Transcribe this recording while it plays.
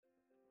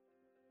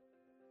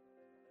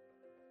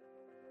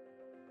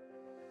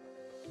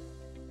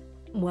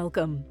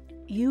Welcome.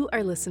 You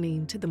are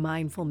listening to the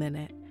Mindful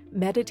Minute,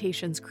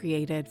 meditations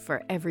created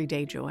for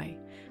everyday joy.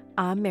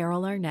 I'm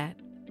Meryl Arnett,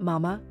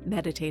 mama,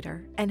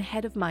 meditator, and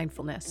head of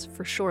mindfulness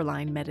for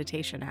Shoreline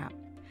Meditation app.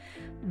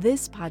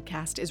 This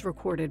podcast is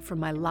recorded from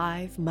my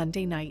live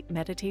Monday night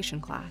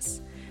meditation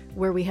class,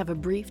 where we have a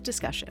brief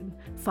discussion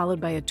followed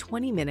by a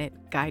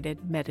 20-minute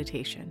guided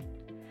meditation.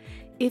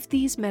 If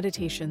these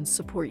meditations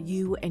support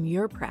you and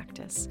your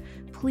practice,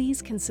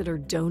 please consider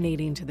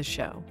donating to the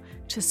show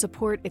to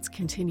support its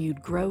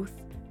continued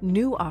growth,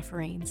 new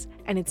offerings,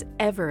 and its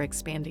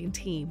ever-expanding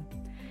team.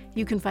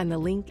 You can find the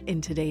link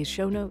in today's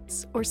show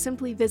notes or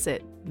simply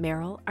visit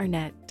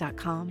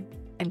merylarnett.com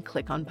and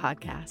click on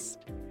podcast.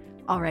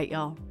 All right,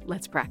 y'all,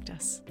 let's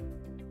practice.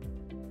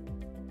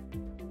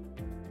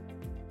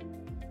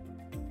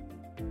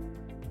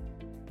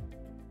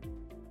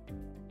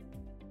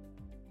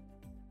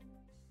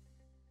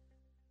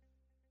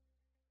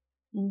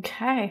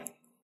 Okay.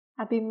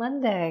 Happy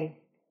Monday.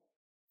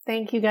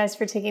 Thank you guys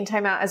for taking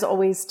time out, as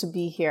always, to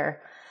be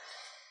here.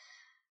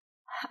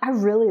 I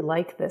really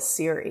like this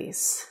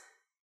series.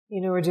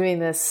 We're doing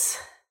this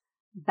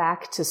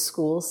back to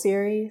school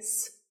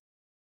series,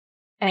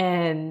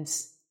 and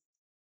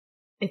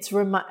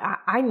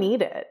I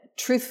need it,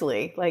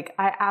 truthfully.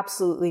 I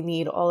absolutely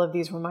need all of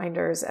these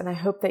reminders, and I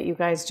hope that you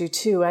guys do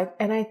too.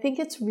 And I think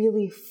it's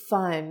really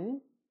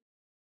fun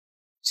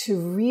to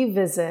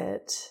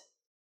revisit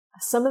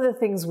some of the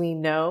things we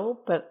know,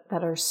 but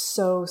that are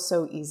so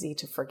easy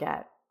to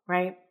forget,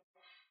 right?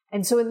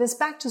 And so in this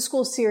back to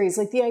school series,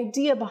 the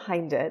idea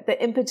behind it,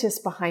 the impetus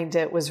behind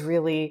it was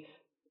really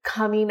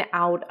coming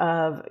out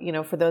of,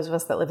 for those of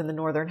us that live in the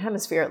Northern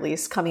Hemisphere, at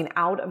least, coming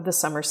out of the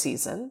summer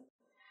season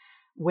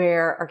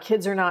where our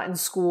kids are not in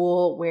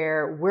school,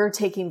 where we're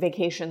taking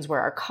vacations,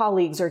 where our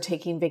colleagues are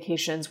taking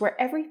vacations, where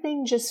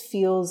everything just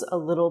feels a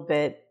little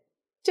bit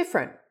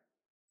different,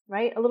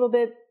 right? A little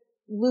bit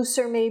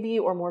looser maybe,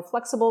 or more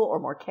flexible, or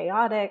more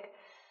chaotic.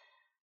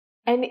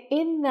 And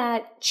in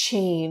that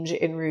change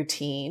in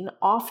routine,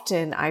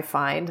 often I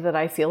find that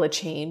I feel a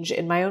change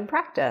in my own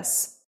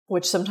practice,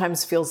 which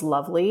sometimes feels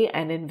lovely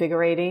and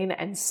invigorating.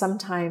 And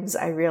sometimes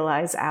I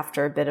realize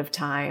after a bit of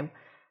time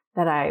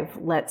that I've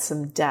let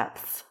some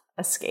depth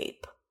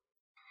escape.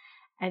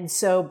 And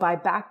so by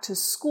back to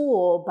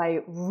school, by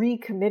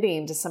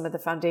recommitting to some of the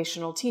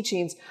foundational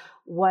teachings,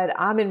 what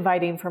I'm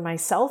inviting for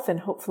myself, and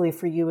hopefully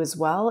for you as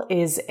well,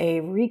 is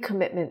a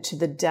recommitment to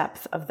the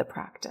depth of the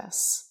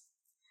practice.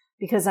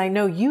 Because I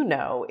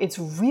know it's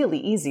really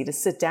easy to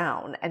sit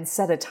down and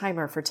set a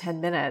timer for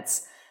 10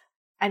 minutes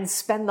and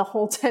spend the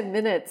whole 10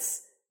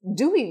 minutes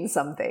doing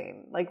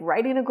something, like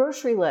writing a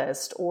grocery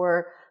list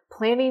or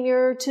planning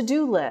your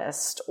to-do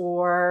list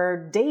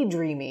or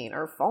daydreaming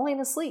or falling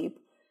asleep.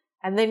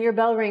 And then your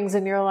bell rings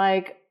and you're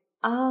like,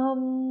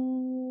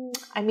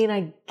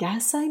 I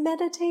guess I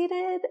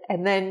meditated.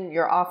 And then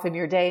you're off in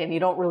your day and you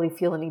don't really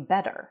feel any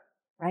better,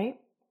 right?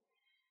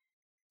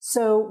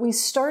 So we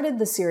started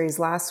the series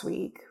last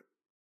week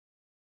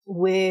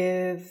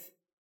with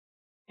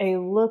a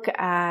look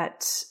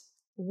at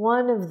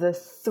one of the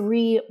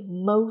 3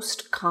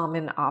 most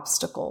common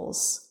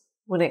obstacles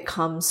when it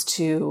comes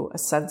to a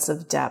sense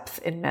of depth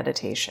in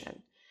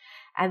meditation.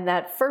 And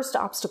that first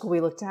obstacle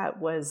we looked at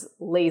was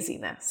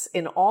laziness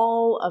in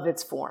all of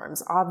its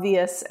forms,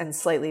 obvious and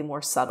slightly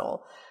more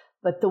subtle,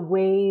 but the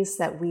ways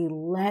that we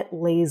let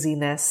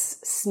laziness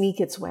sneak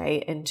its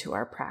way into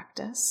our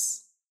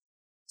practice,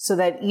 so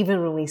that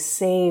even when we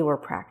say we're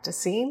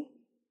practicing,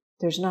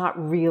 there's not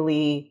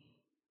really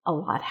a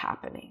lot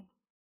happening.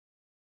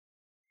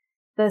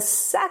 The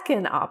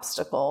second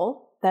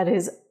obstacle that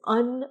is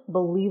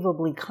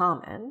unbelievably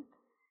common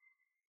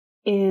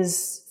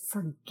is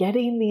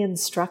forgetting the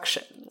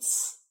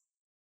instructions,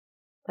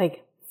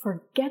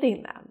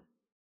 forgetting them.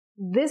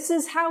 This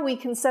is how we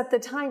can set the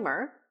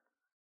timer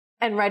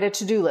and write a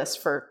to-do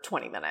list for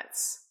 20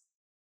 minutes.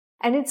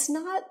 And it's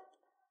not,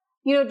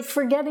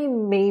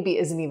 forgetting maybe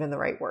isn't even the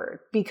right word,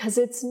 because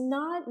it's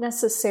not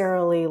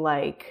necessarily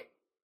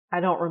I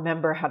don't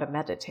remember how to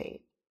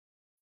meditate.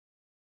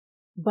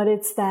 But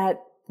it's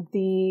that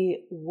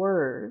the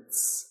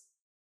words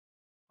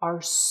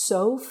are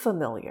so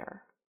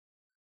familiar,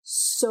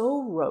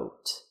 so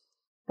rote,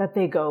 that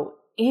they go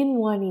in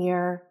one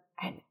ear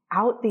and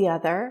out the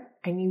other,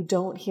 and you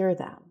don't hear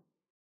them,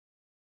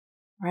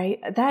 right?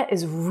 That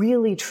is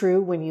really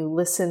true when you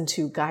listen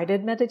to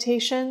guided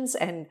meditations,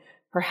 and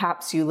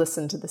perhaps you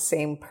listen to the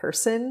same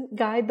person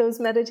guide those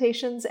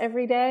meditations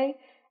every day,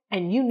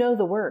 and you know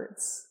the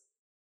words.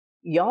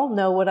 Y'all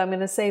know what I'm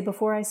going to say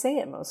before I say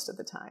it most of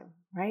the time,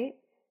 right?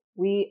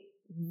 We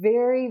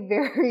very,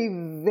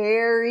 very,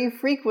 very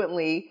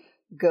frequently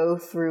go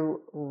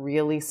through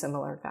really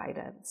similar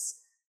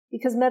guidance,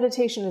 because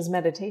meditation is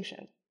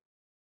meditation.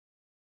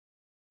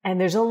 And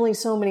there's only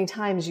so many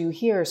times you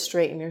hear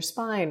straighten your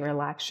spine,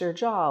 relax your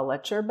jaw,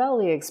 let your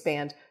belly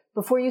expand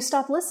before you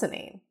stop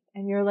listening.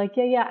 And you're like,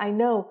 yeah, I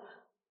know.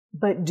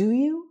 But do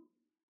you?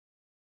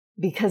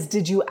 Because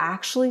did you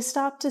actually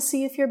stop to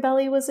see if your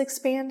belly was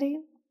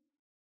expanding?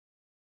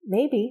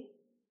 Maybe,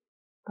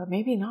 but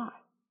maybe not.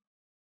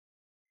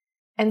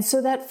 And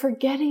so that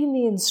forgetting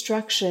the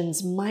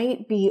instructions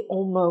might be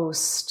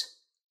almost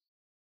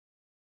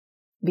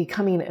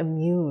becoming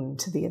immune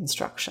to the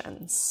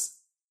instructions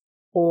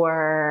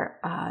or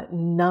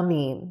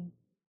numbing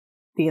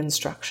the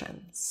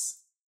instructions.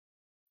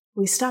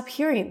 We stop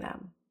hearing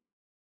them.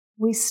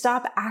 We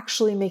stop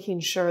actually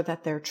making sure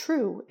that they're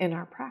true in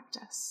our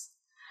practice.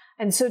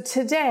 And so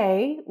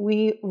today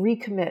we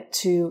recommit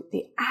to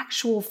the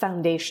actual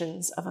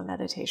foundations of a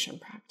meditation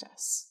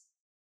practice.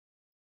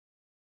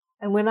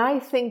 And when I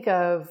think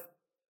of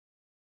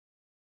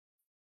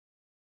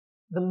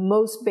the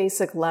most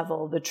basic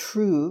level, the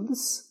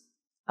truths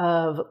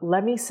of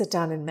let me sit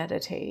down and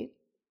meditate,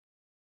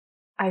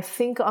 I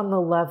think on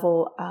the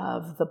level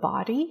of the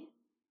body,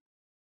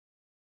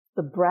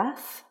 the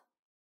breath,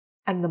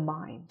 and the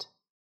mind.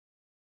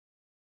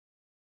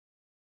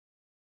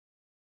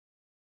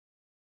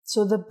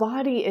 So the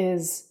body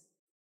is,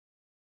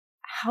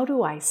 how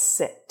do I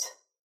sit?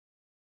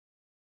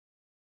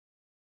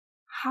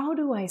 How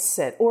do I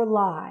sit or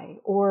lie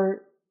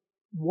or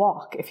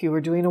walk if you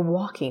were doing a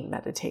walking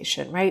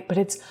meditation, right? But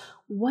it's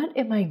what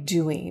am I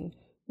doing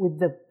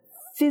with the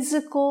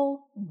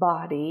physical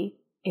body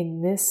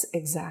in this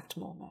exact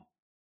moment?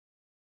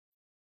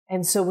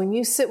 And so when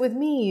you sit with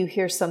me, you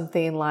hear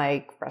something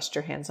like rest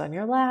your hands on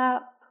your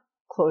lap,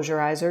 close your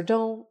eyes or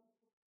don't,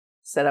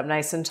 sit up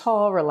nice and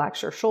tall,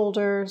 relax your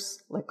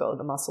shoulders, let go of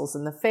the muscles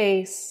in the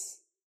face,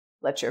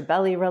 let your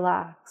belly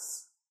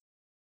relax.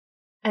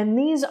 And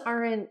these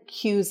aren't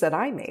cues that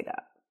I made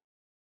up,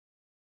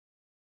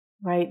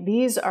 right?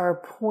 These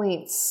are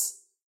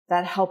points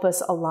that help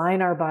us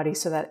align our body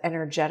so that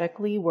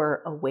energetically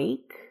we're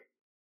awake,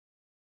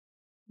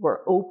 we're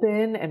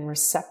open and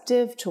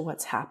receptive to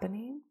what's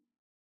happening.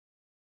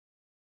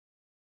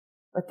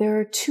 But there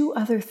are two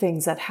other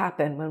things that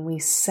happen when we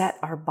set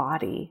our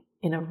body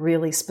in a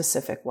really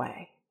specific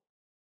way.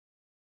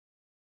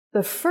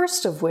 The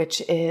first of which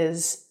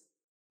is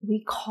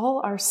we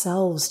call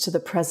ourselves to the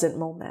present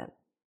moment.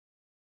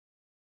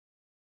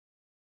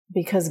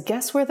 Because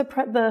guess where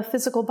the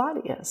physical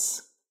body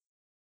is?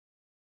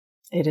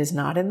 It is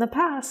not in the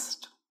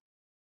past,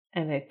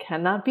 and it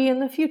cannot be in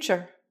the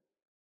future.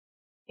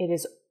 It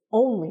is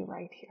only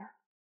right here,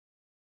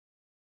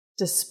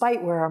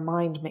 despite where our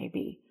mind may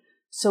be.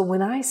 So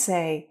when I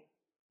say,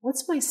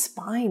 what's my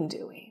spine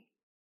doing?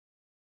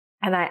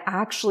 And I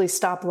actually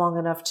stop long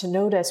enough to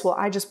notice, well,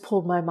 I just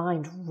pulled my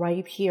mind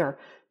right here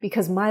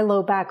because my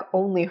low back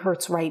only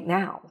hurts right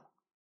now,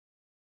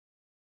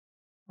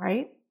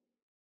 right?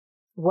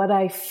 What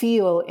I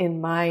feel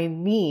in my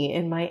knee,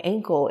 in my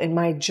ankle, in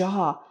my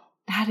jaw,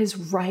 that is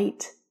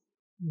right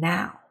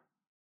now.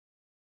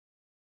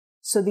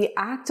 So the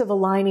act of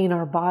aligning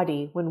our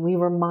body, when we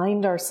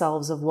remind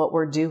ourselves of what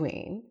we're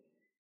doing,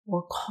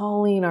 we're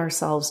calling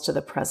ourselves to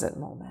the present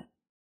moment.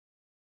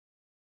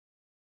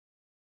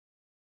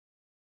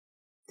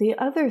 The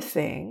other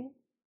thing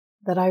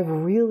that I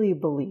really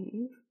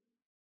believe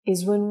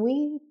is when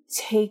we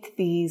take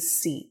these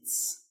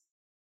seats,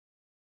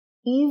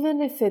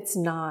 even if it's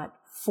not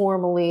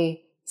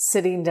formally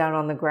sitting down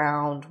on the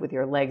ground with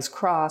your legs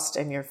crossed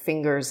and your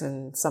fingers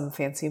in some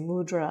fancy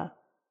mudra,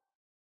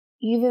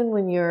 even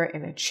when you're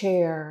in a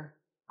chair,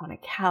 on a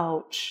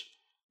couch,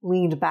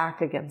 leaned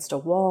back against a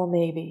wall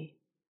maybe,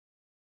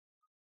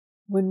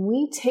 when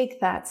we take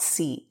that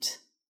seat,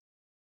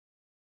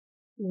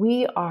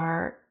 we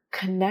are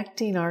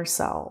connecting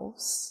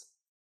ourselves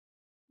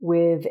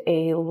with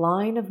a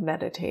line of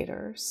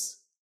meditators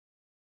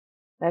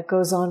that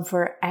goes on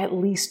for at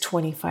least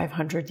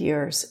 2,500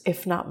 years,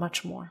 if not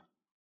much more.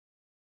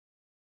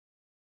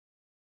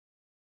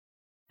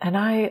 And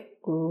I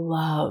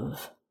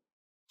love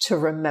to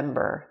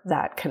remember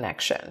that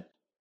connection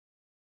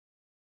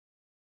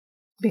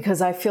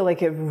because I feel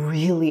like it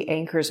really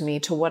anchors me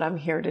to what I'm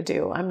here to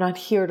do. I'm not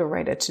here to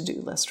write a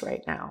to-do list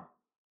right now.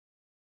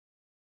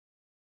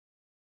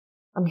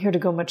 I'm here to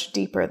go much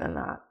deeper than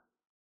that.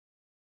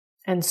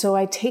 And so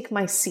I take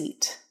my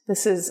seat.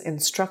 This is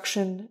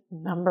instruction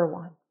number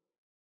 1.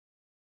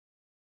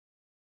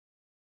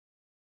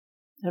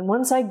 And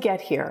once I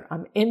get here,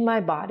 I'm in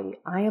my body.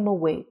 I am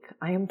awake.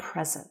 I am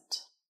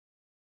present.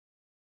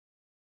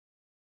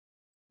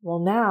 Well,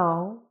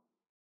 now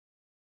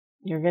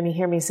you're going to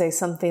hear me say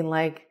something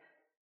like,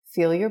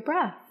 feel your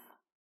breath.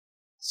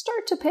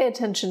 Start to pay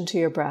attention to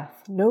your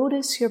breath.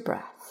 Notice your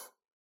breath,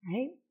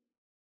 right?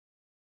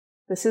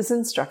 This is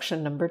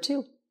instruction number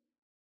 2.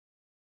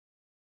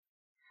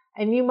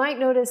 And you might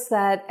notice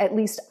that at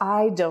least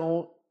I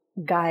don't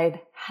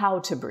guide how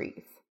to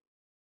breathe.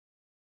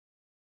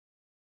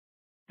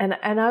 And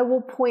I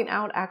will point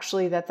out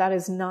actually that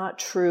is not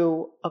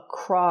true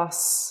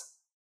across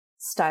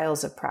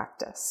styles of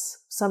practice.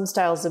 Some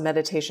styles of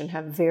meditation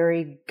have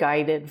very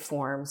guided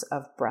forms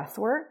of breath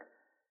work,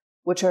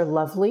 which are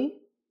lovely.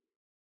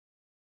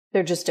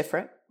 They're just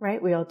different,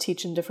 right? We all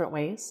teach in different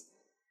ways.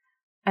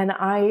 And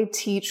I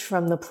teach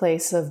from the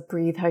place of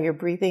breathe how you're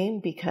breathing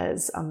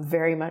because I'm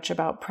very much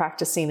about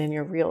practicing in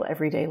your real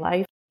everyday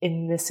life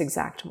in this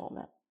exact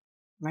moment,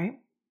 right?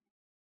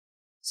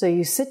 So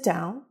you sit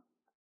down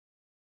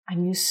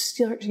And you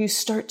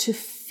start to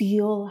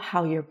feel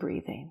how you're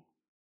breathing.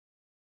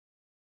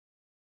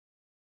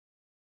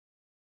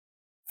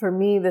 For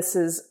me, this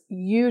is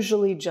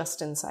usually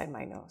just inside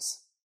my nose.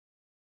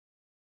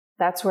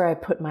 That's where I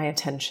put my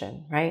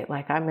attention, right?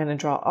 Like I'm going to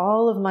draw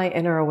all of my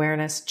inner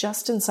awareness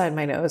just inside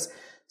my nose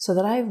so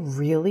that I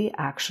really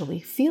actually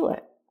feel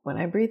it when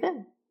I breathe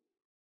in.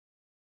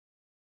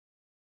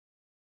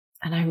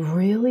 And I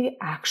really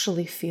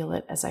actually feel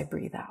it as I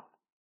breathe out.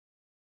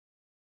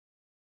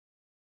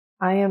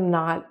 I am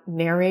not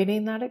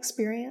narrating that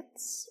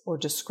experience or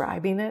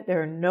describing it.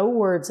 There are no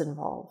words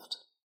involved.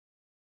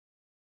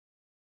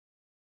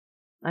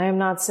 I am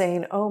not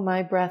saying, oh,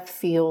 my breath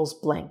feels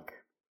blank.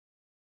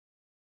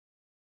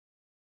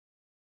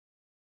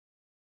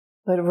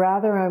 But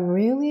rather, I'm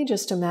really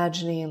just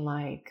imagining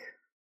like,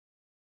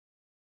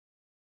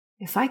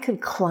 if I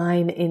could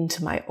climb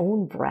into my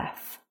own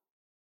breath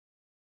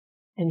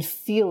and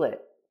feel it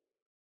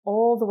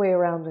all the way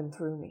around and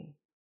through me,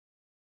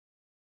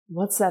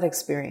 what's that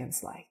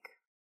experience like?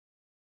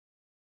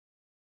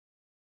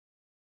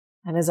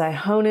 And as I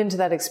hone into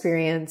that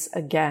experience,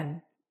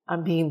 again,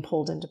 I'm being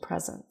pulled into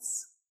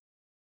presence.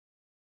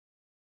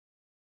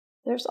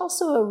 There's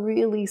also a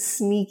really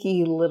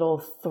sneaky little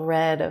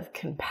thread of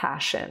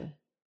compassion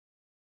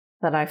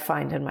that I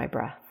find in my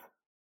breath.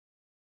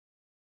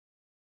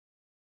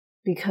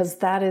 Because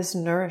that is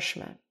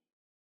nourishment,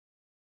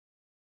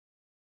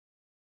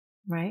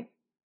 right?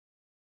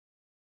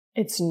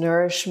 It's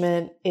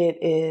nourishment.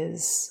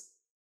 It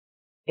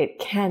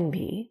can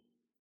be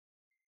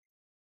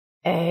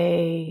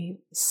a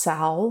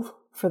salve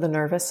for the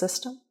nervous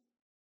system.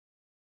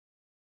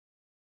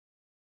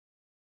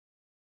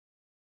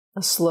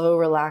 A slow,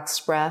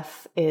 relaxed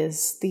breath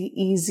is the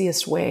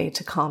easiest way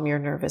to calm your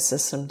nervous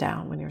system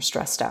down when you're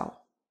stressed out.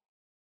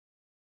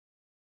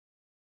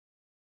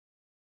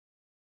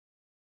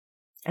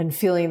 And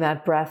feeling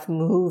that breath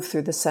move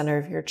through the center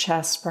of your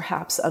chest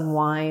perhaps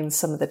unwinds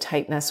some of the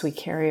tightness we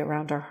carry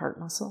around our heart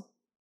muscle.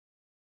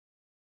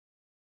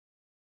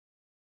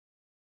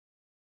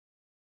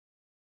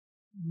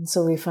 And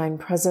so we find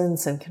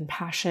presence and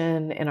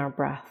compassion in our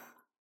breath.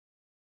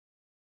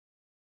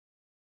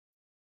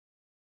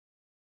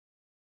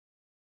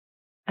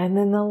 And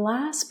then the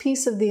last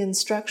piece of the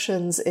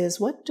instructions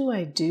is, what do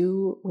I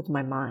do with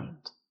my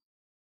mind?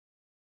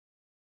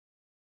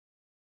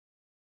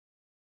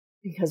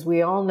 Because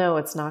we all know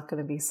it's not going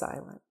to be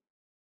silent,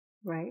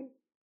 right?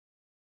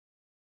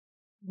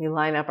 We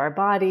line up our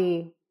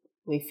body,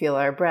 we feel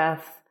our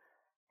breath,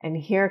 and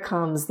here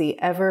comes the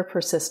ever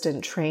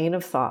persistent train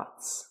of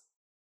thoughts,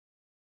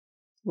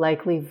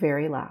 likely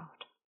very loud,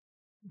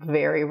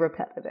 very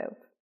repetitive.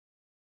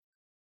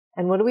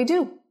 And what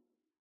do?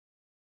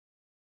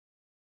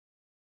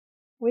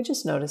 We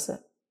just notice it.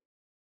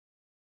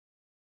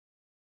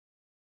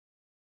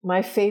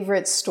 My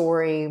favorite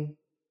story,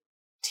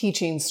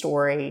 teaching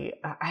story,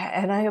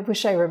 and I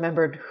wish I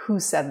remembered who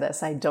said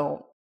this, I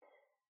don't,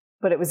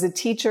 but it was a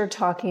teacher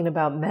talking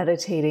about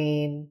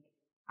meditating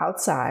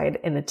outside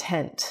in a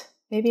tent,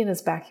 maybe in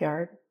his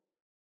backyard.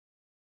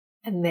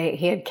 And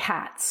he had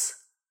cats.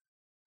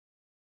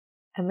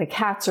 And the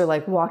cats are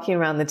like walking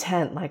around the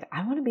tent, like,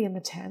 I want to be in the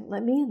tent,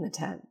 let me in the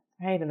tent,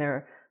 right? And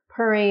they're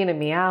purring and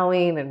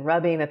meowing and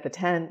rubbing at the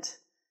tent.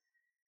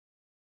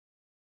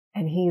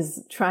 And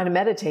he's trying to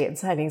meditate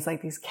inside. And he's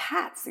like, these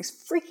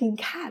freaking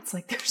cats,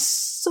 like they're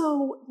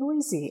so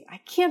noisy. I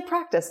can't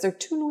practice. They're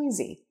too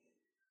noisy.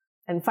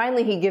 And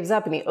finally he gives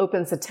up and he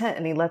opens the tent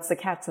and he lets the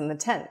cats in the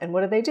tent. And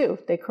what do?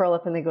 They curl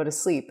up and they go to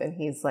sleep. And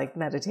he's like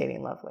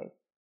meditating lovely.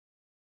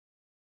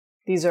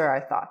 These are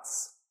our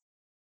thoughts.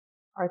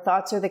 Our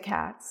thoughts are the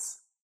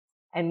cats.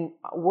 And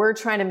we're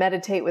trying to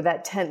meditate with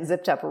that tent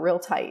zipped up real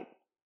tight.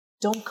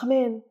 Don't come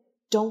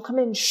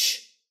in, shh.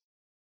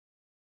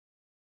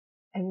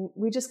 And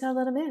we just gotta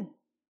let them in.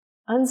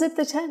 Unzip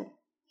the tent.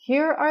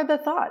 Here are the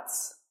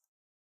thoughts.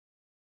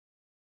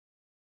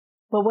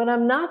 But what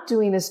I'm not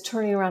doing is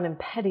turning around and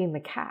petting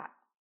the cat.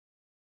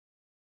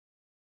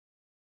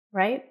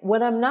 Right?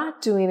 What I'm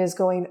not doing is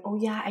going, oh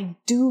yeah, I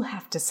do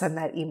have to send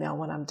that email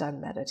when I'm done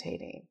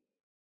meditating.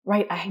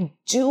 Right? I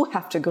do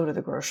have to go to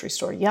the grocery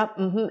store. Yep.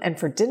 And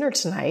for dinner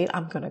tonight,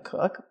 I'm going to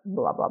cook,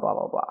 blah, blah, blah,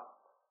 blah, blah.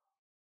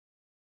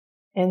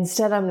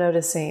 Instead, I'm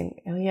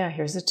noticing, oh yeah,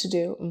 here's a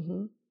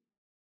to-do.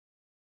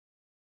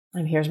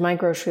 And here's my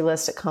grocery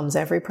list. It comes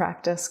every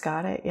practice.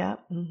 Got it.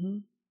 Yep.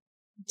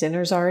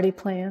 Dinner's already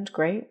planned.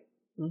 Great.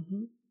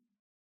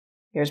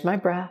 Here's my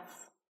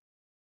breath.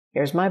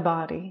 Here's my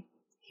body.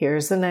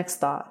 Here's the next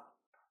thought.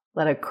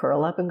 Let it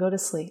curl up and go to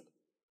sleep.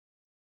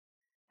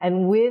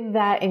 And with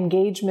that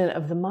engagement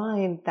of the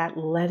mind, that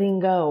letting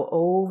go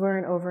over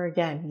and over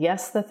again.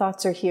 Yes, the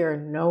thoughts are here.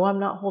 No, I'm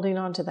not holding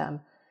on to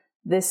them.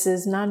 This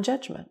is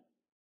non-judgment.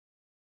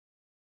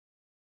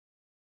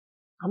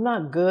 I'm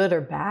not good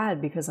or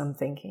bad because I'm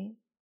thinking.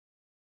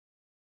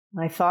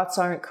 My thoughts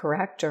aren't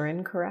correct or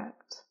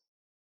incorrect.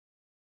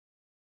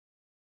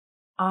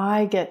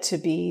 I get to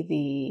be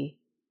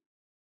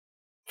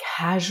the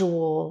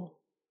casual,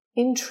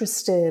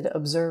 interested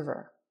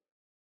observer.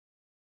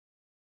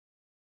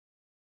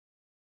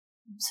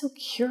 I'm so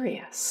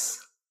curious.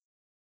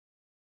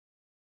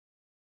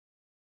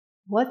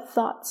 What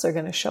thoughts are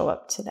going to show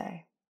up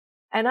today?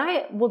 And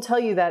I will tell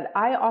you that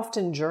I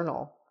often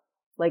journal.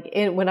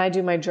 When I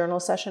do my journal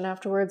session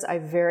afterwards, I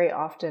very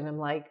often am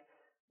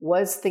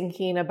was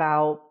thinking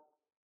about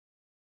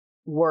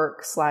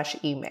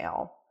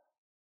work/email,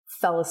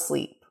 fell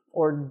asleep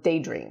or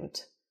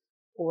daydreamed,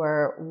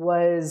 or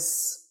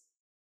was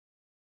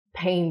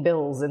paying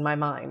bills in my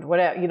mind,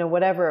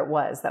 whatever it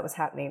was that was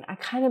happening. I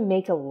kind of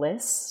make a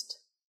list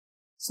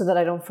so that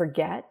I don't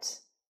forget,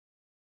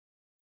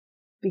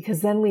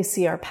 because then we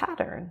see our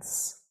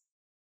patterns.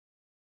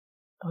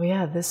 Oh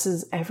yeah, this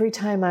is every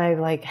time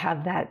I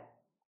have that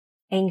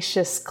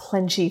anxious,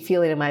 clenchy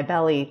feeling in my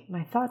belly,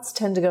 my thoughts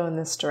tend to go in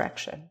this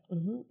direction.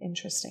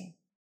 Interesting.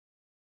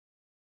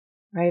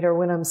 Right? Or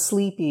when I'm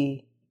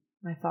sleepy,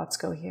 my thoughts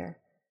go here.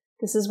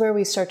 This is where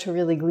we start to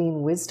really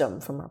glean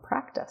wisdom from our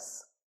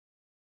practice.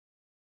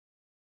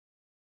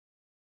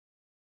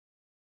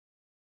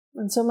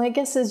 And so my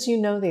guess is you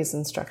know these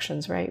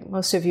instructions, right?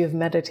 Most of you have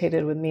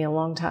meditated with me a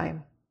long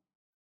time.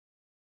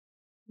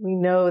 We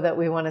know that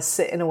we want to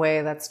sit in a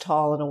way that's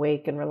tall and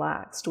awake and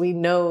relaxed. We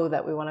know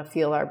that we want to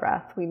feel our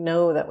breath. We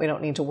know that we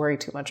don't need to worry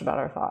too much about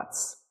our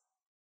thoughts.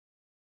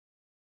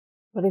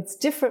 But it's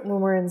different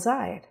when we're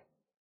inside.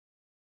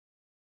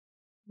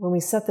 When we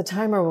set the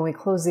timer, when we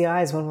close the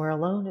eyes, when we're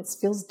alone, it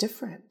feels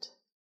different.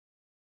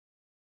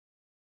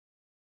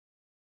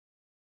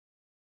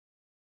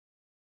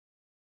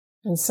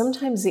 And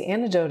sometimes the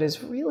antidote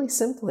is really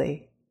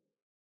simply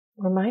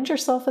remind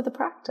yourself of the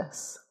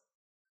practice.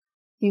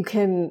 You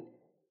can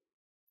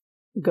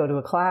go to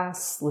a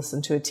class,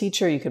 listen to a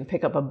teacher. You can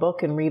pick up a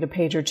book and read a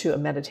page or two, a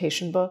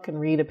meditation book, and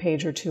read a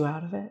page or two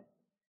out of it.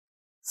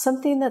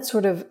 Something that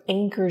sort of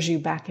anchors you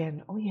back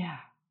in. Oh yeah.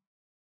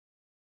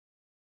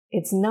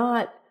 It's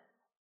not,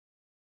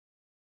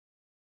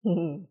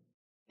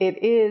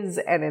 it is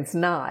and it's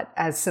not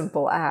as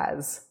simple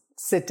as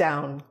sit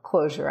down,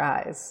 close your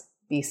eyes,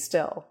 be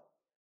still.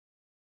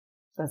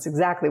 That's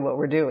exactly what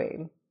we're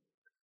doing.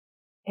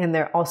 And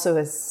there also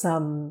is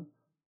some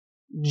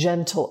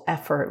gentle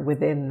effort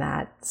within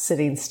that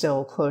sitting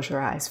still, close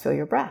your eyes, feel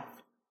your breath.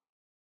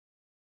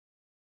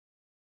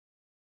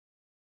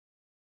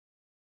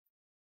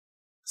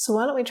 So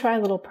why don't we try a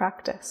little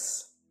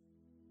practice?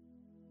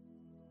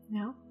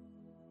 Now,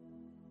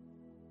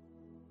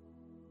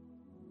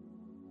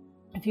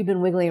 if you've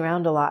been wiggling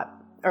around a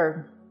lot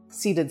or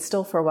seated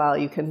still for a while,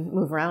 you can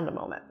move around a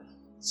moment.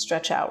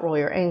 Stretch out, roll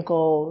your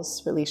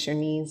ankles, release your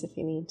knees if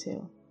you need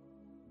to.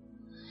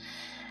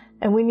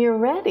 And when you're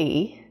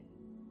ready,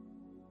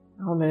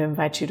 I'm going to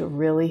invite you to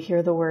really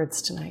hear the words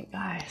tonight,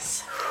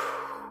 guys.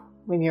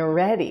 When you're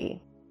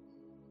ready,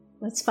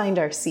 let's find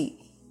our seat.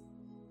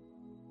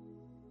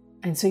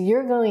 And so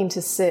you're going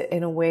to sit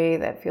in a way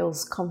that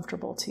feels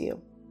comfortable to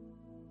you.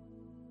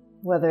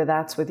 Whether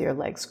that's with your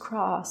legs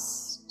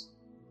crossed,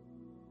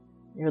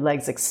 your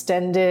legs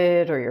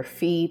extended, or your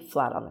feet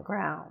flat on the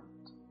ground.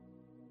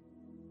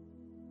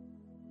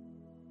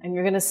 And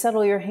you're going to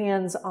settle your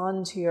hands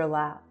onto your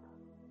lap.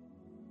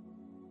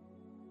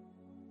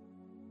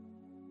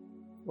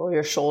 Roll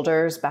your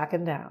shoulders back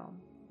and down.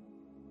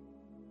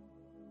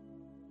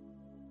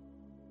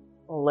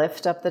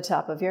 Lift up the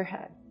top of your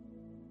head.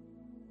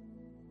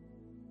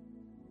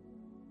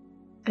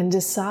 And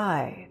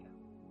decide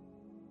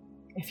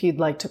if you'd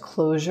like to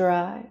close your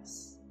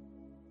eyes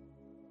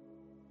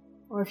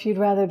or if you'd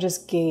rather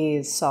just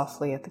gaze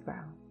softly at the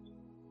ground.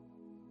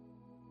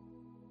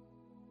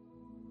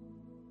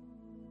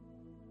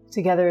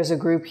 Together as a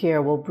group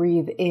here, we'll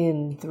breathe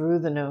in through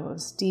the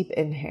nose, deep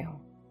inhale.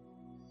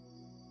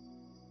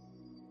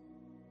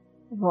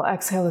 And we'll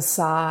exhale a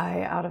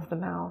sigh out of the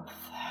mouth.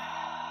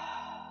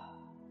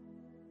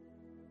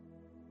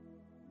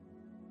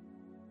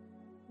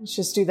 Let's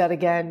just do that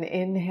again,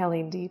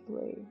 inhaling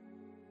deeply.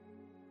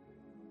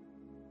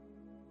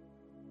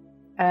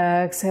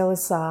 Exhale a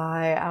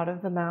sigh out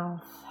of the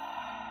mouth.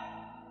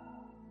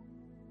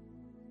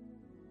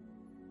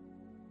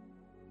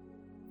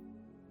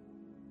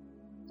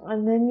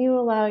 And then you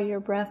allow your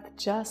breath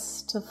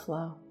just to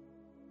flow.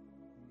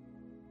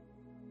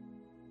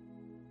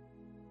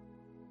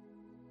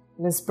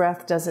 This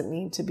breath doesn't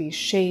need to be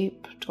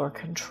shaped or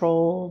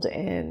controlled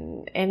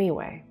in any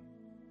way.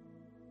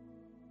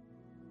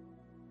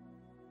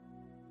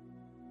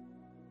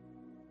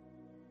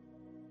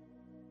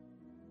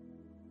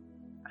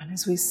 And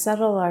as we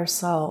settle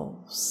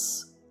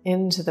ourselves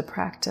into the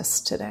practice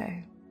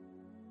today,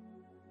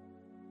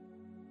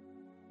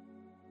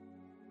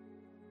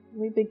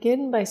 we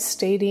begin by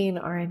stating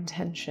our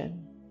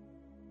intention.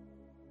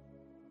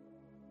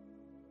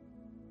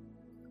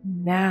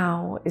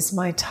 Now is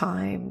my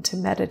time to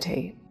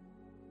meditate.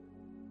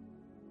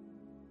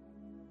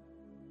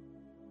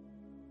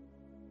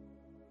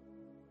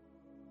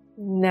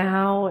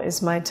 Now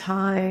is my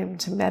time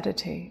to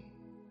meditate.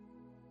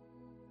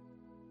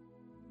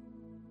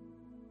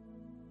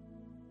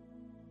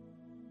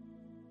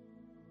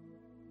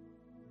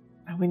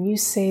 And when you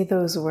say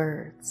those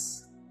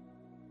words,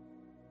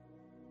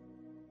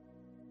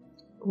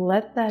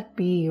 let that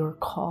be your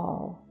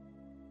call.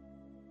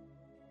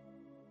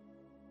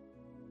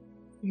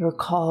 Your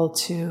call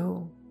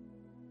to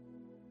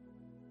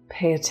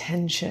pay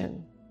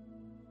attention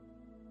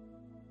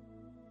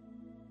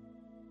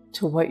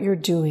to what you're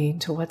doing,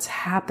 to what's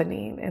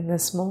happening in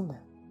this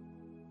moment.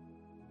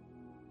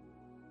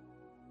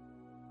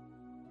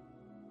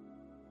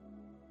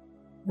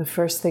 The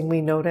first thing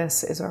we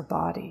notice is our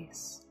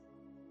bodies.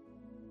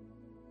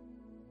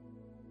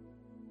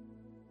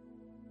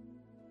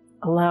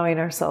 Allowing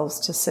ourselves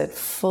to sit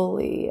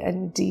fully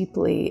and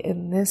deeply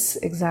in this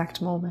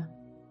exact moment.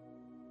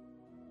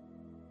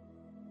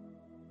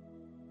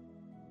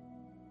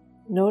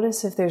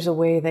 Notice if there's a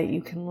way that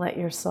you can let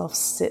yourself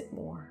sit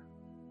more.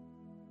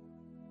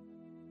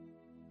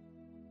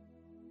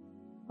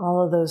 All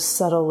of those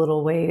subtle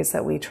little ways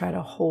that we try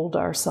to hold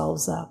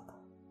ourselves up.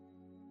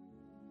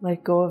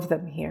 Let go of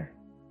them here.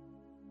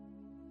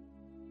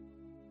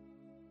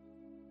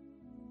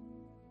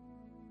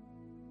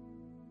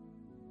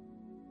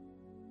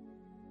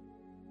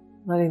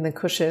 Letting the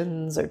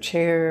cushions or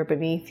chair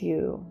beneath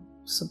you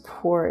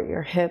support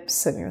your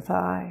hips and your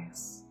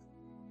thighs.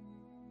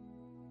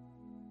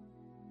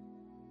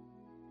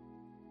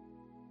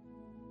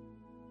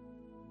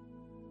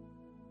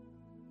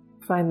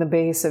 Find the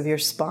base of your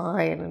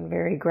spine and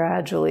very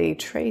gradually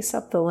trace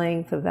up the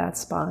length of that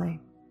spine.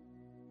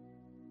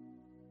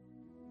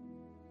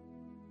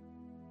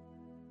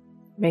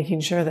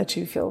 Making sure that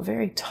you feel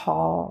very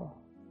tall.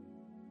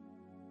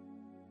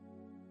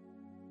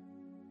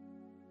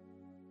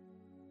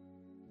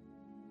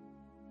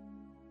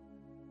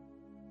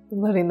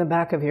 Letting the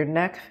back of your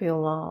neck feel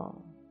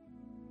long.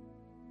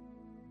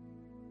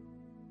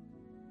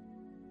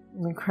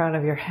 And the crown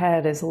of your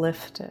head is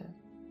lifted.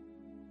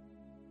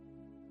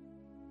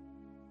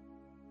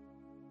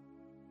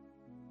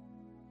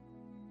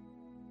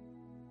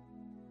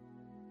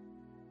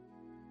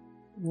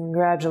 And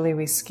gradually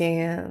we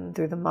scan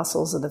through the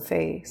muscles of the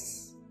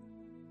face.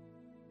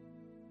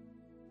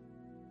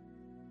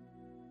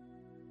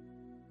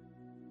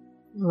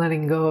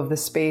 Letting go of the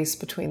space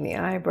between the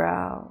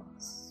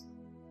eyebrows.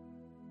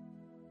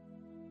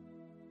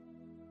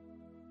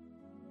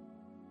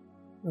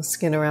 The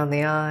skin around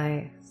the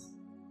eyes.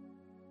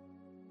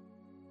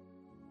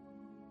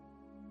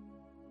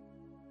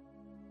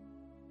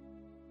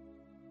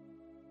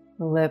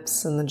 The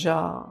lips and the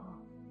jaw.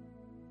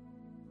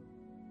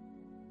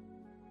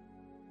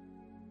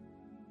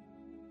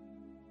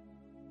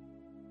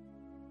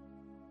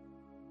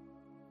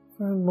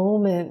 For a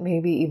moment,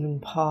 maybe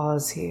even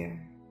pause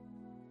here.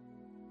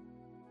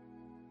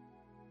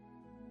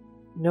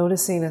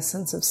 Noticing a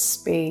sense of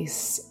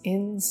space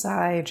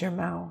inside your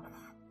mouth.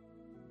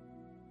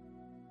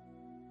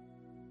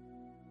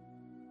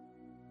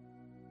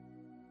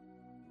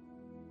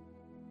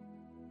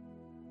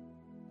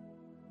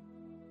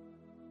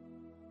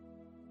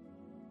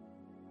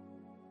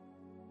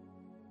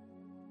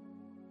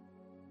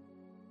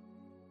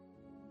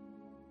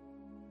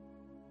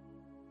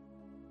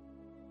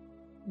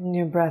 And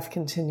your breath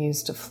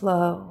continues to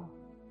flow.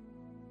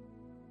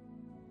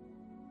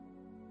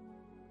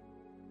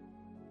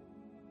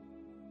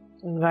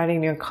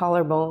 Inviting your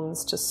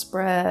collarbones to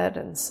spread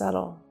and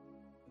settle.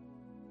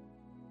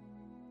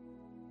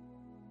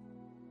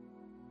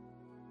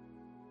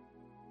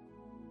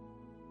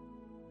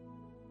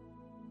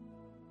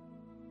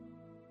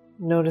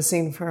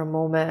 Noticing for a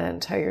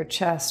moment how your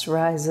chest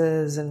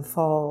rises and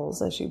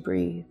falls as you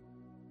breathe.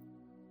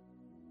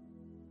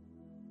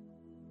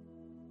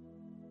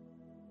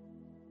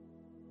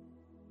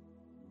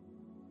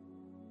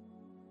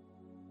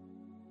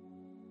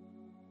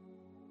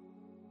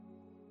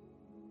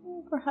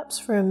 Perhaps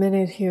for a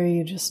minute here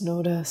you just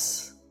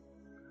notice,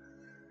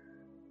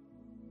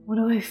 what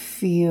do I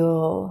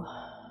feel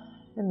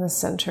in the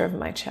center of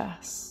my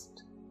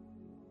chest?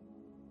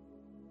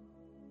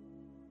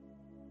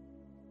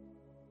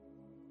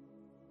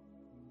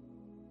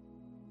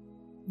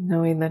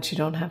 Knowing that you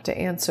don't have to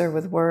answer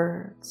with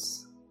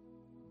words.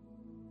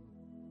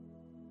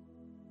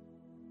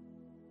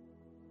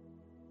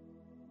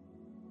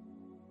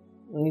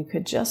 You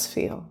could just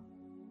feel.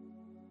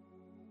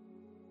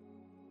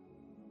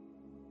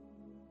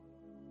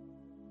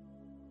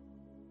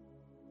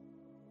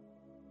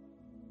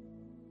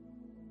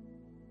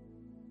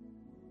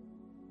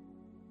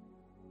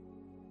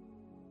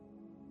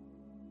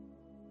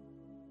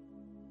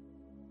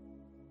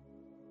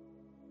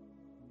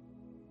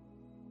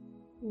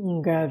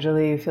 And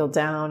gradually you feel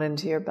down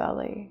into your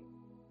belly.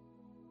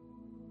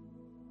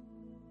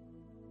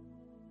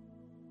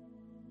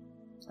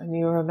 And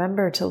you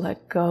remember to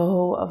let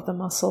go of the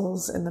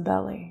muscles in the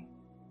belly.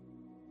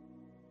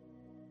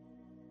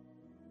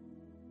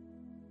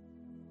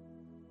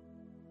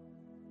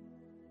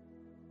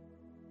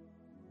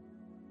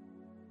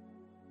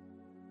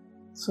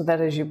 So that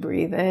as you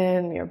breathe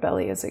in, your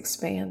belly is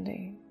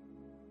expanding.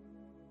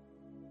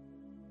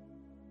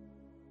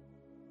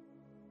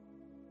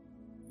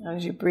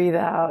 As you breathe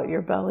out,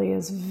 your belly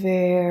is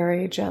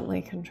very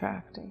gently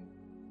contracting. .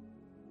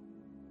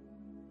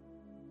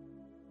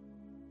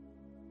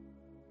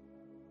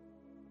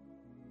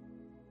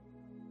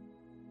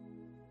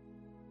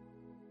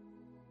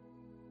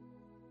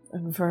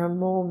 And for a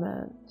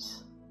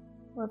moment,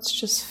 let's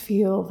just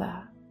feel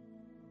that.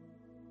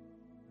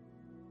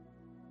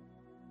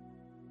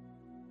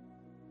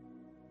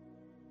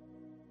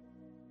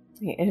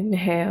 The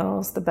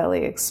inhales, the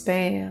belly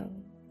expands.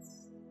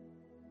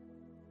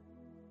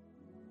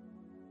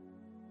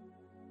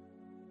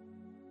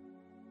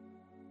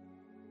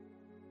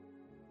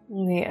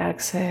 And the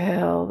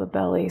exhale, the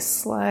belly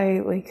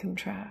slightly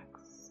contracts.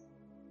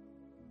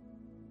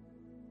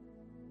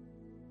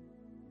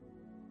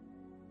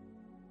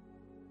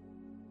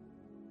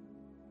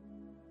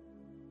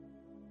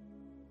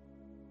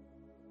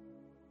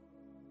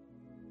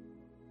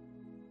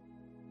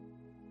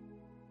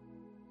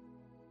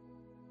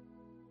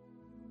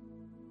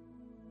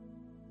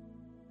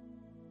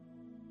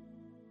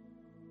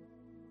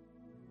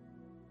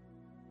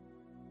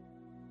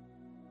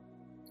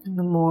 And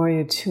the more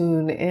you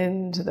tune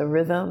into the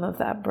rhythm of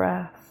that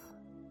breath,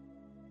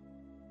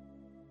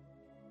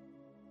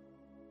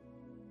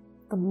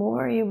 the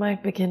more you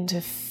might begin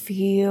to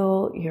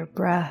feel your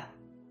breath.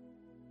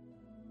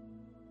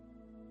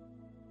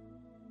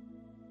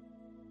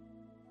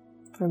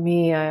 For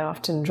me, I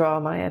often draw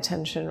my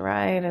attention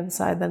right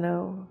inside the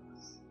nose.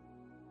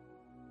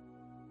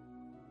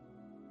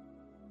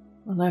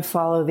 And I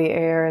follow the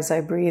air as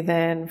I breathe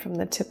in from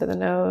the tip of the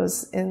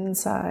nose,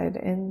 inside,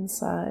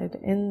 inside,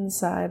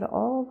 inside,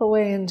 all the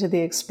way into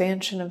the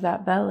expansion of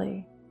that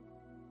belly.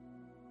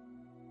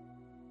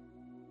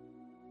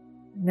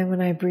 And then when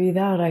I breathe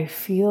out, I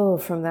feel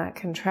from that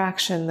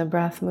contraction the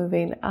breath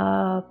moving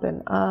up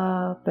and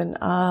up and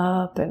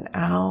up and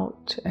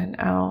out and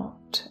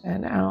out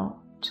and out.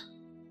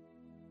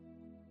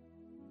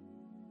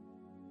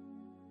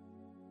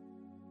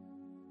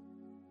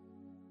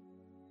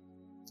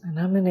 And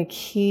I'm going to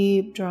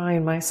keep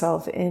drawing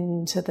myself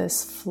into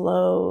this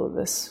flow,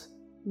 this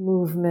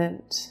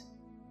movement,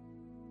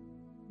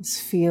 this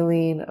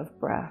feeling of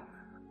breath.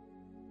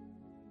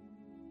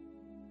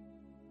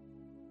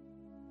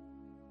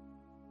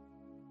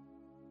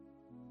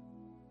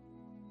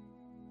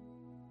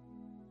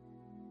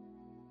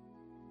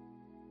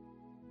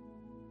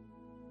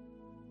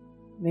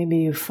 Maybe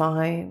you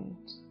find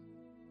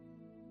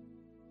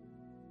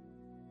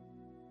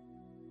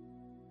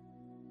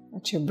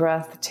that your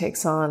breath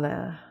takes on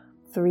a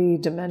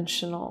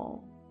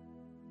three-dimensional,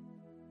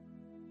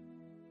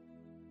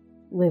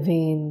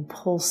 living,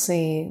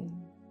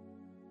 pulsing,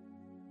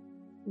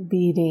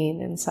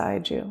 beating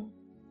inside you,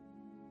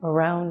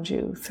 around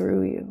you,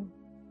 through you.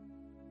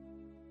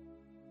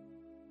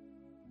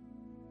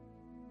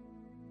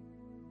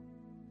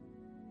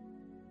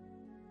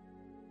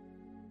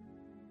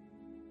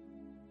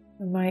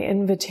 And my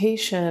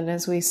invitation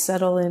as we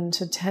settle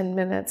into 10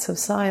 minutes of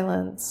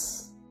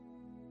silence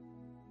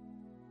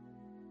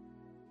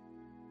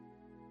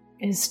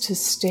is to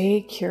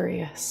stay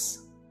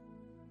curious.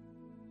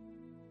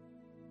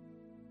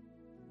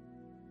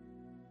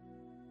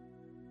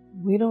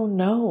 We don't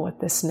know what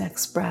this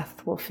next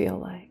breath will feel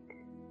like.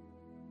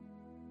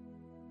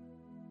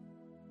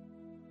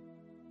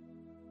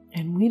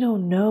 And we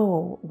don't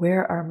know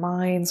where our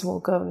minds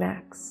will go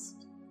next.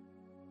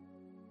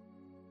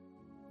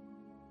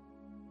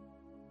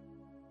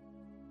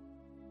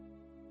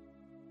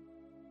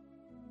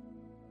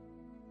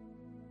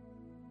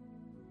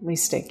 We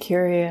stay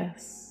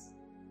curious.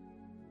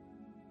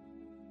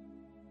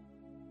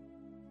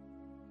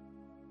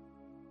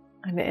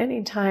 And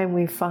anytime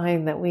we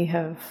find that we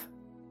have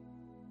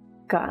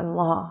gotten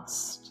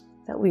lost,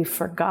 that we've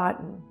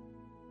forgotten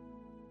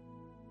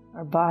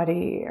our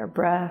body, our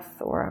breath,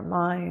 or our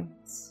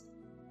minds,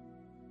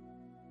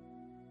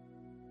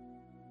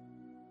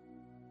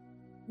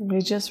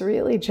 we just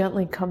really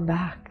gently come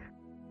back.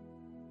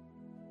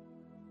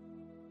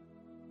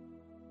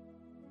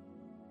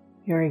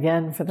 Here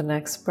again for the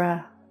next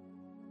breath.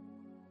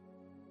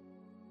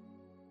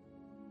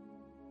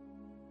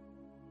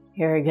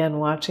 Here again,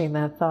 watching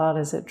that thought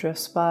as it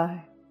drifts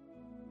by.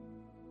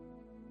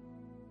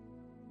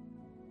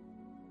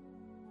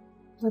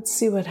 Let's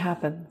see what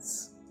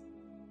happens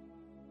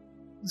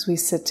as we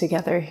sit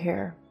together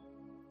here,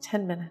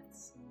 10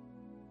 minutes.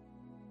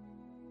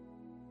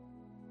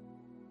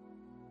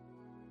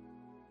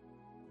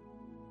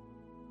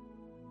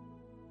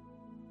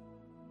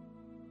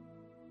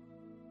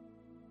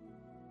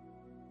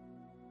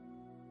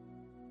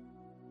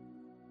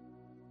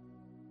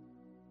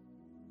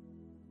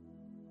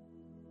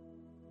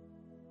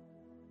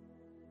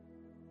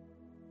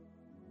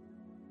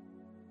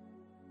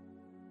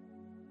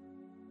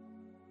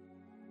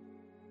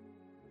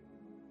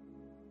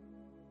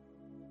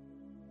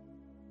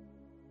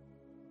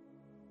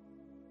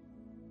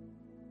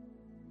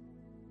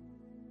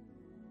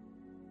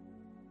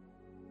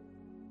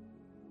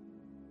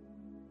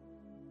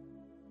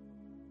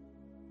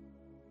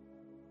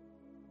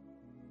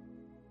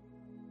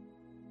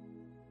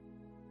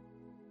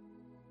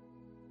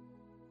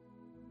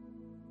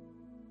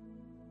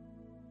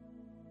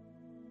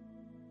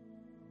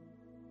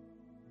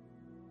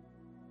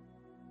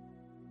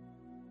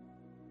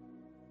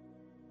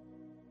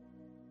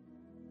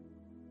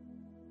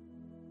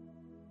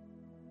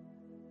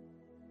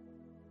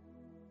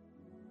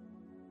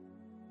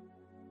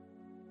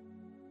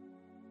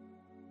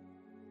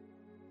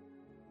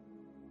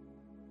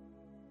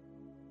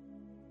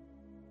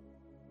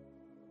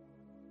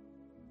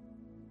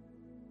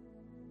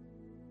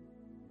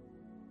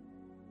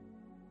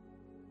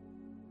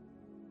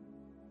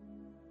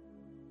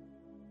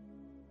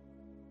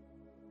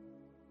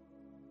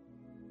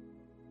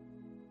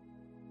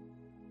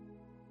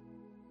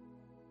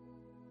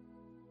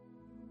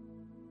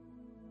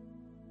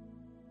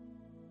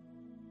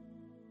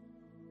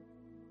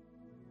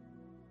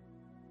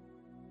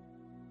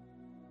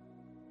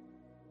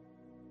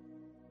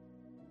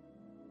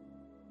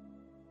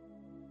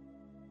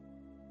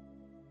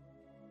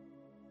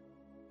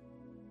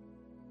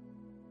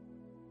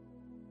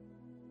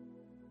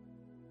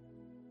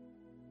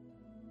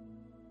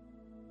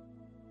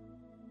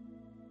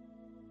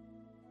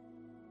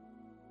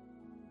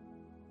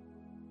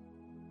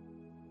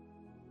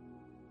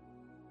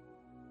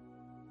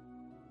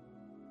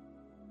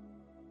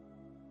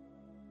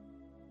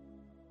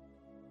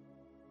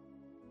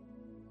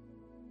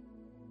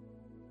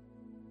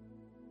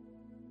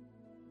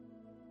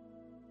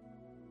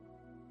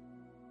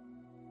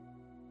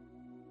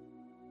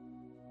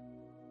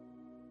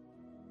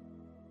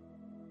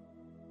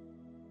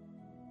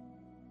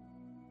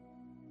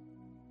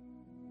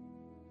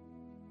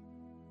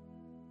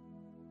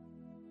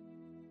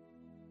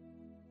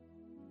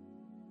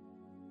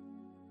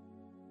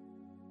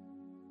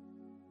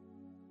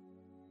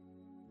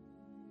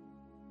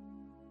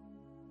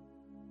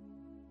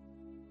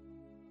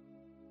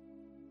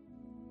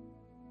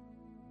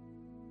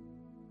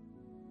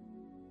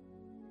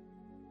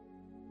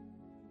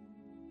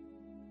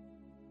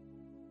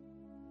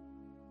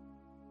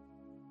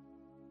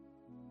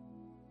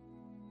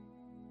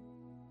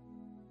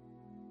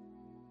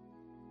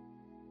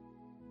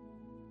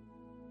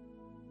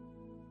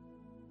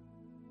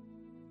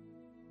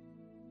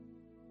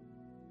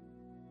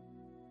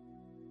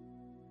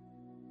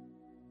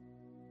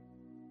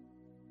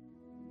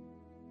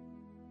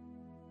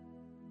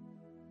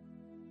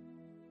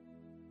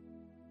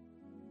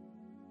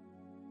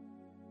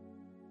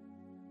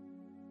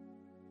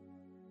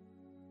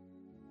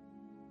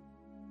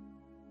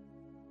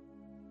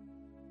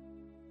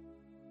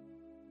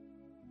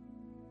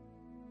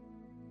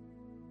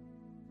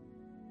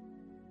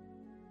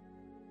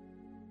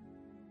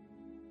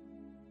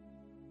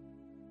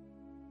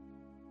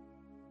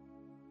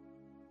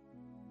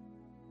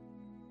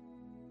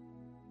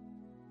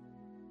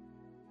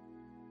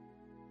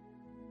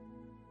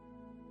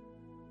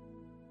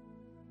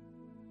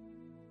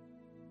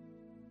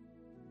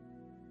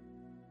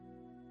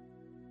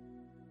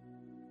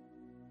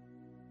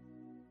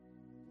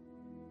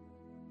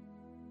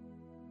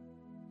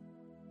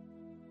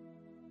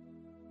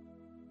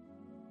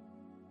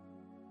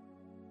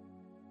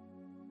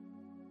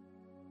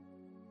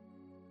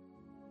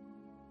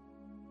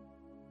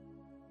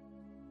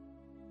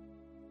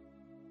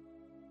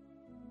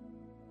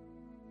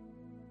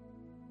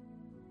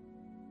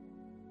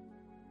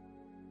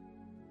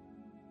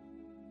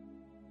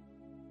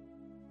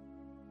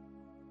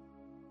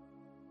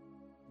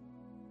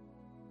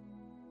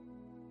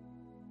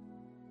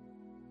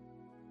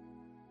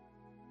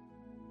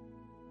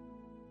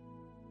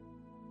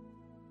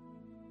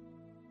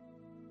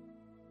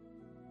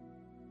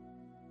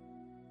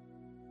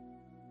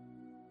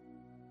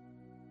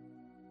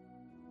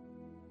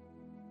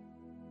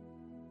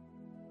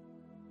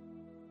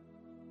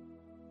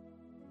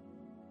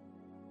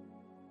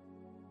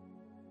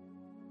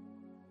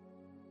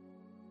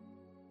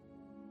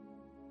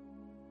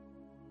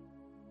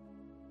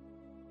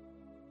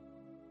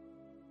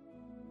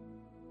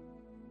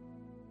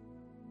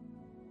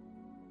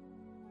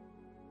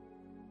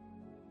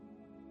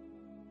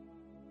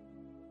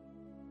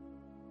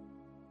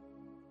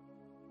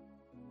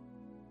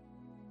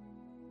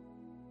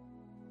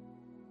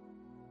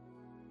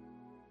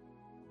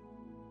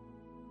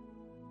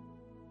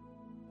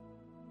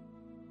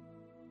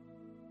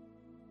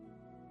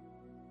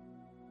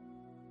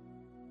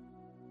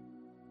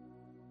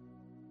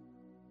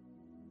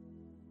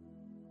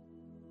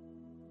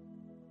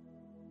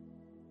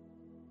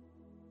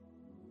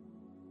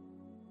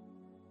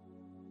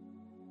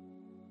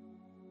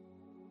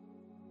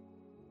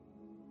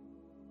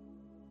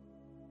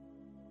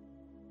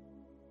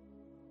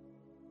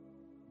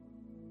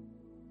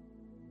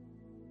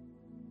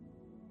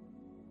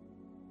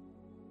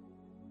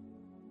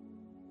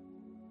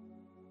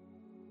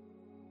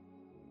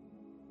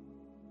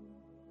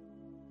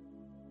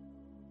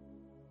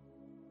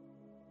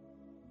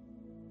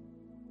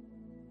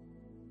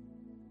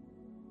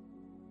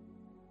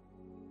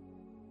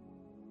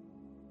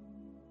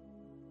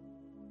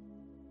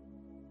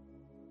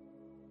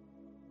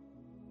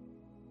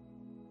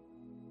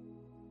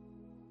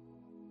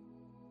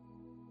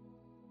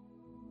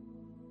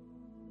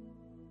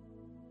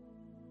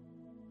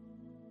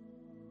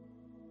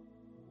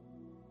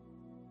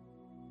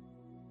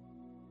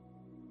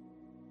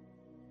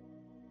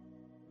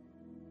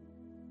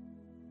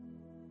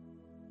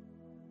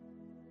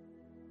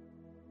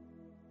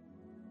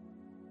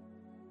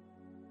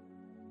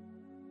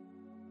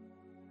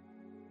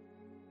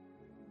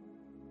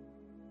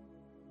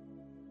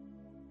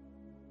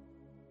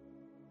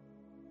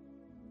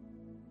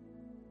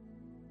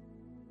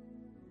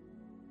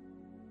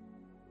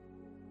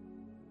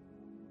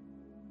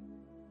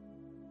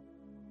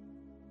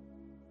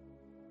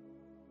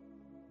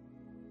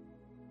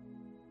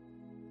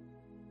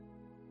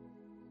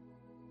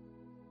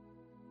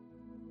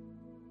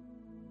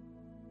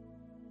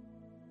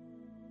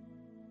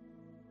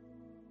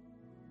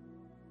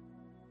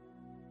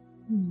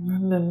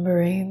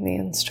 Remembering the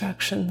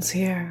instructions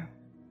here.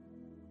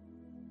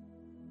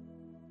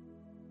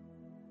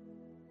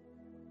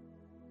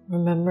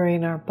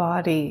 Remembering our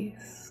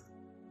bodies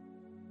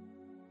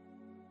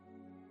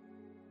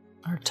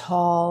are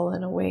tall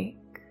and awake.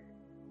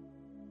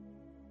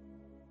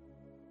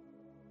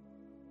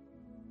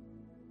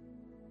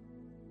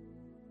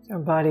 Our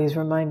bodies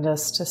remind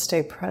us to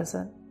stay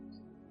present.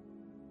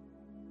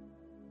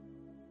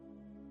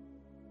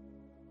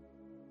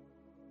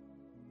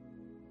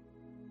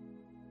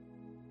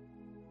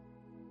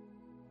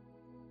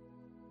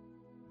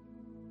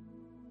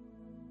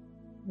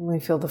 And we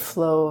feel the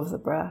flow of the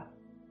breath.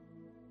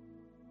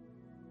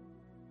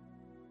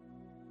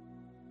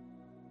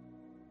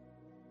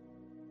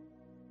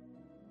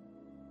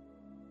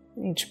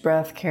 Each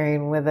breath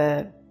carrying with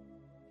it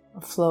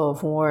a flow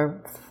of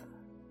warmth,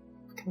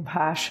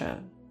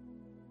 compassion.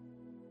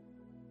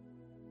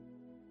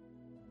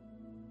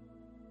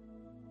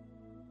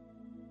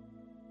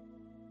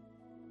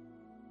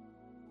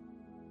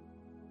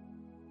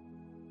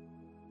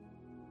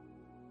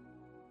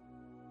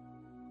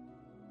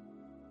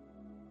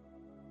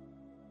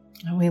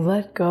 And we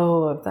let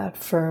go of that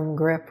firm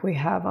grip we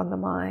have on the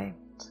mind.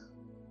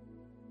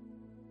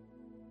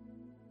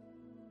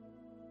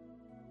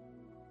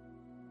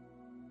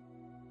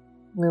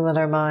 We let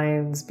our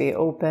minds be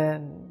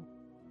open,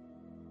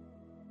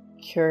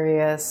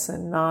 curious,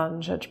 and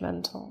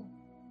non-judgmental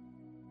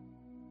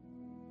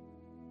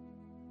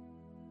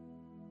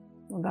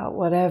about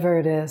whatever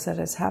it is that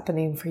is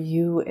happening for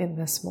you in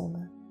this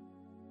moment.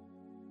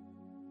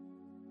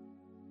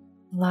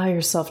 Allow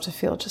yourself to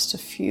feel just a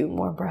few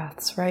more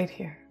breaths right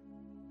here.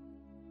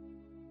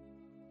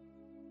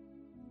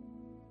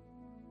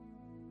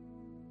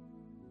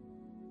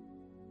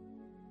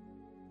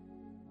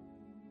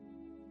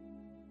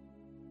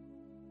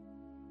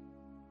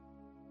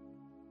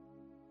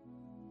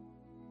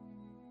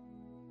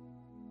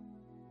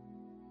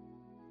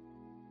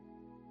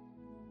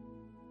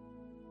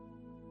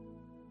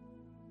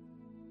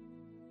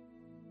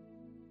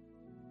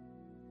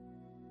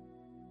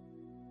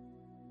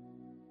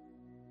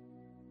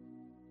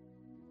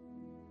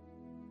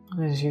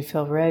 As you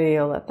feel ready,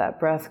 you'll let that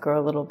breath go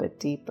a little bit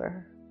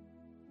deeper.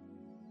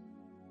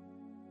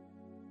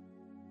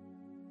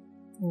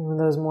 And with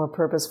those more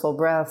purposeful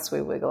breaths,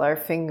 we wiggle our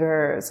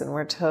fingers and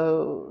our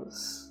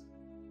toes.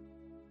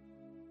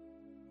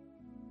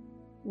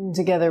 And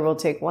together, we'll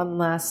take one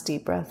last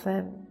deep breath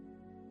in.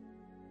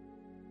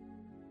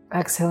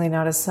 Exhaling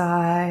out a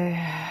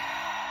sigh.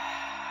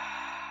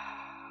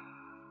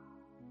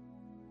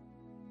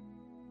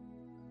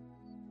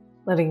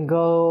 Letting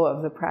go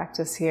of the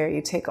practice here,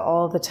 you take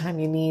all the time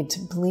you need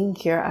to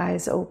blink your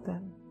eyes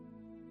open.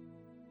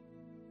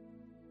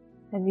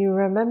 And you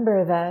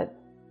remember that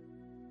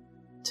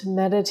to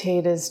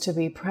meditate is to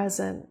be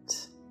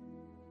present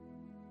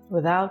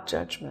without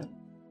judgment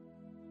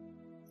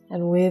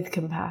and with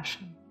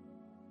compassion.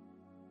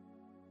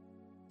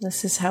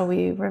 This is how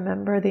we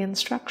remember the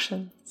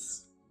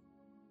instructions.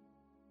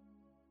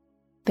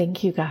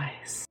 Thank you,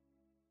 guys.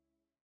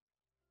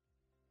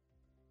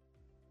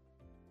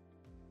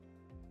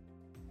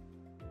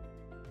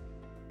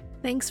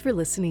 Thanks for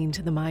listening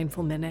to the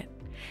Mindful Minute.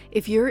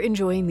 If you're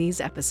enjoying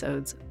these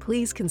episodes,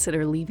 please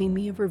consider leaving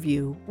me a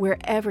review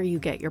wherever you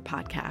get your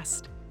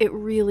podcast. It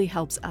really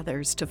helps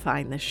others to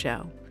find this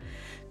show.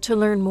 To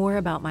learn more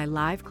about my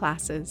live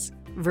classes,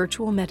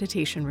 virtual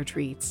meditation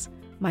retreats,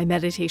 my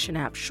meditation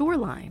app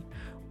Shoreline,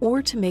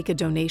 or to make a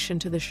donation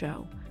to the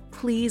show,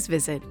 please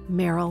visit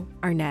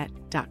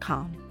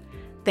merylarnett.com.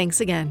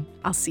 Thanks again.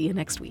 I'll see you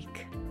next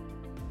week.